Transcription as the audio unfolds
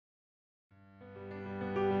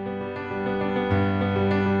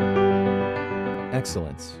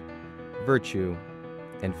excellence, virtue,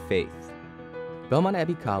 and faith. Belmont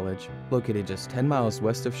Abbey College, located just 10 miles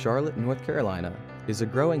west of Charlotte, North Carolina, is a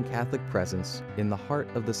growing Catholic presence in the heart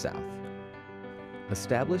of the South.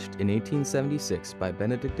 Established in 1876 by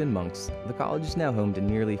Benedictine monks, the college is now home to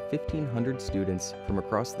nearly 1,500 students from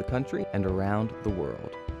across the country and around the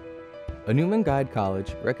world. A Newman Guide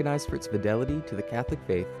college recognized for its fidelity to the Catholic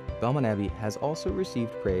faith, Belmont Abbey has also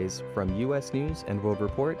received praise from U.S. News and World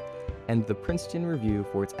Report and the Princeton Review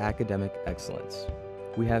for its academic excellence.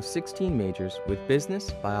 We have 16 majors, with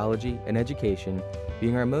business, biology, and education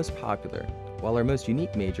being our most popular, while our most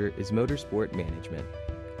unique major is motorsport management.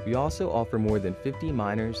 We also offer more than 50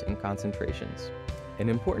 minors and concentrations. An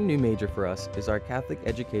important new major for us is our Catholic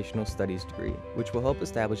Educational Studies degree, which will help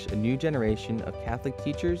establish a new generation of Catholic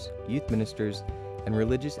teachers, youth ministers, and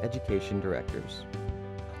religious education directors.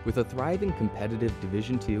 With a thriving competitive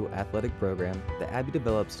Division II athletic program, the Abbey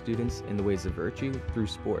develops students in the ways of virtue through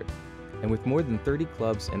sport. And with more than 30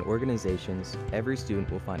 clubs and organizations, every student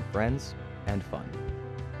will find friends and fun.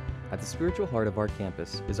 At the spiritual heart of our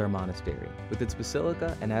campus is our monastery. With its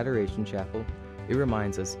basilica and adoration chapel, it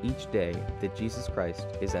reminds us each day that Jesus Christ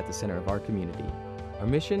is at the center of our community. Our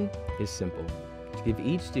mission is simple: to give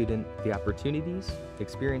each student the opportunities,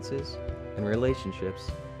 experiences, and relationships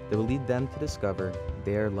that will lead them to discover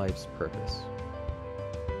their life's purpose.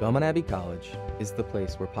 Belmont Abbey College is the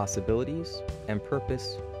place where possibilities and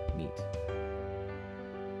purpose meet.